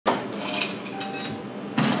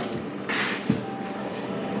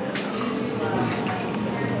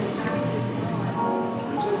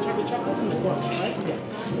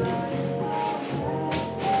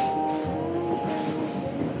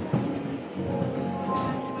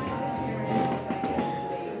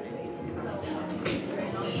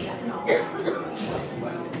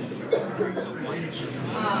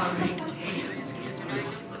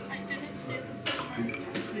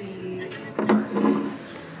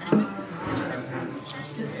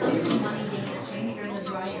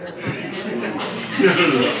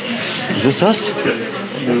Is this us? We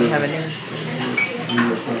have a new.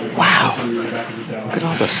 Wow. Look at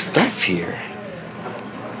all the stuff here.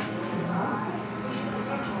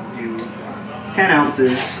 10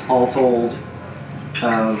 ounces all told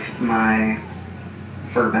of my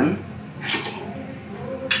bourbon.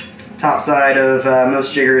 Top side of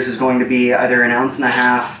most jiggers is going to be either 1.5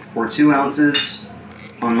 ounces or 2 ounces.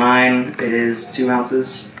 On mine, it is 2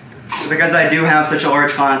 ounces. So because I do have such a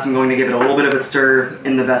large glass, I'm going to give it a little bit of a stir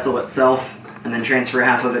in the vessel itself and then transfer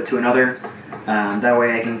half of it to another. That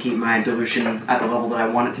way I can keep my dilution at the level that I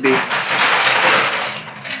want it to be.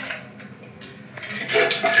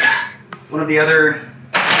 One of the other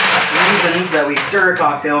reasons that we stir a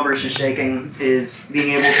cocktail versus shaking is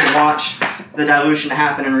being able to watch the dilution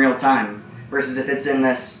happen in real time, versus if it's in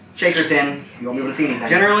this shaker tin, you won't be able to see anything.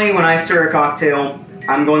 Generally, when I stir a cocktail,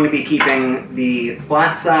 I'm going to be keeping the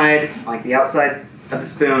flat side, like the outside of the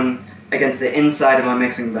spoon, against the inside of my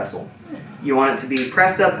mixing vessel. You want it to be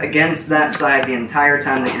pressed up against that side the entire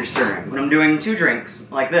time that you're stirring. When I'm doing 2 drinks,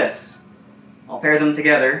 like this, I'll pair them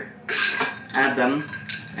together, add them,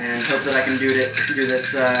 and hope that I can do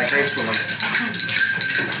this gracefully.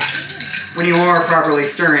 When you are properly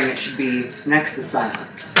stirring, it should be next to silent.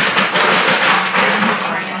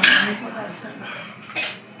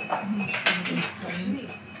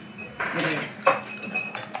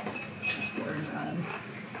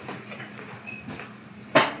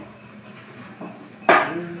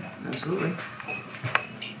 Absolutely.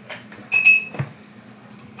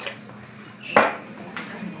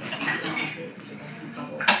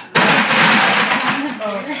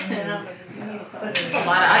 A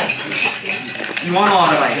lot of ice. You want a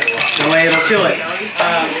lot of ice. The way it'll kill it.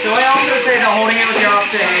 So I also say that holding it with your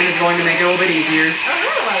opposite hand is going to make it a little bit easier.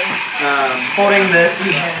 Holding this,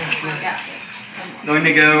 going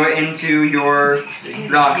to go into your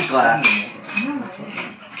rocks glass.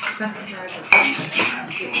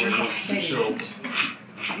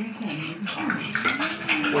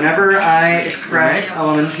 Whenever I express a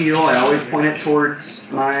lemon peel, I always point it towards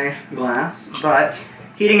my glass, but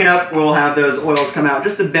heating it up will have those oils come out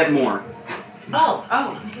just a bit more. Whoa.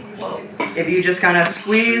 If you just kind of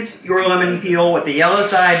squeeze your lemon peel with the yellow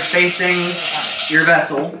side facing your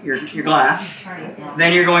vessel, your glass,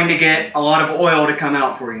 then you're going to get a lot of oil to come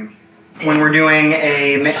out for you. When we're doing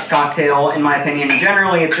a mixed cocktail, in my opinion,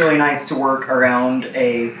 generally it's really nice to work around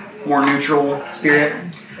a more neutral spirit.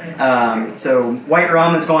 So white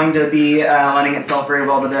rum is going to be lending itself very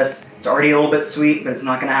well to this. It's already a little bit sweet, but it's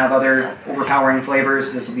not going to have other overpowering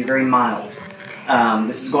flavors. This will be very mild.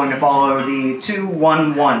 This is going to follow the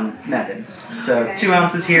 2-1-1 method. So 2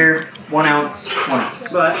 ounces here, 1 ounce, 1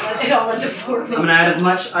 ounce. But I'm going to add as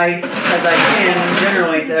much ice as I can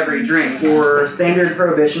generally to every drink. For standard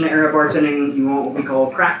Prohibition era bartending, you want what we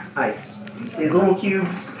call cracked ice. So these little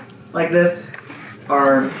cubes like this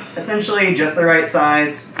are essentially just the right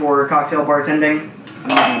size for cocktail bartending. I'm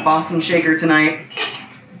using a Boston shaker tonight,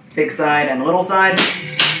 big side and little side.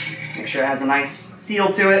 Make sure it has a nice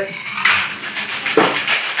seal to it.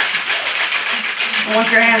 And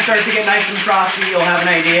once your hands start to get nice and frosty, you'll have an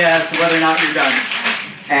idea as to whether or not you're done.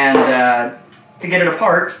 And to get it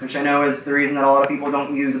apart, which I know is the reason that a lot of people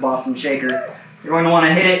don't use a Boston shaker, you're going to want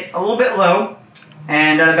to hit it a little bit low,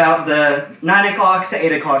 and at about the 9 o'clock to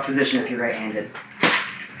 8 o'clock position if you're right-handed.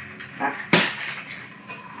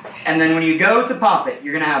 And then when you go to pop it,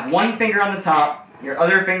 you're going to have one finger on the top, your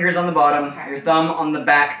other finger's on the bottom, your thumb on the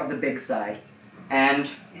back of the big side. And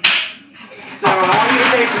so I want you to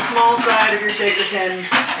take the small side of your shaker tin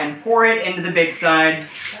and pour it into the big side.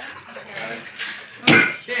 Put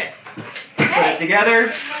it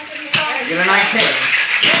together, give it a nice hit.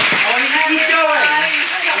 Keep going.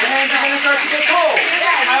 Your hands are going to start to get cold.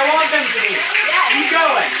 I want them to be. Keep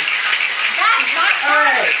going.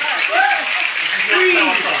 Alright. 3, 2, 1.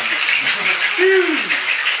 You're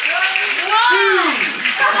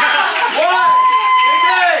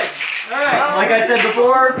good. Alright, like I said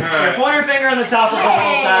before, your pointer finger on the top of the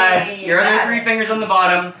little side, your other 3 fingers on the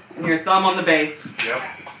bottom, and your thumb on the base. Yep.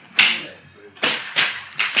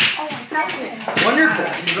 Wonderful.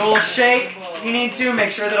 Give it a little shake if you need to.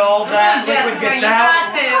 Make sure that all that liquid gets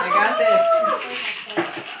out. I got this.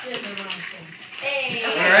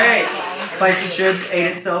 Alright. Spices should aid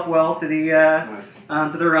itself well to the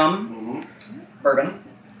rum. Bourbon.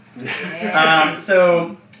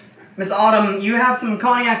 So, Miss Autumn, you have some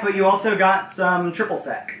cognac, but you also got some triple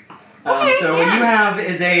sec. So what you have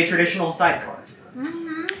is a traditional sidecar.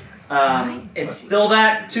 It's still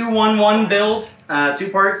that 2-1-1 build. 2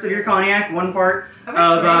 parts of your cognac, 1 part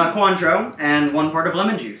of Cointreau, and 1 part of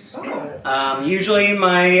lemon juice. Usually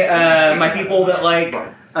my my people that like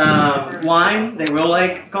Wine, they will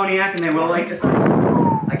like cognac and they will like Cassis.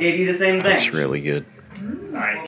 I gave you the same thing. That's really good.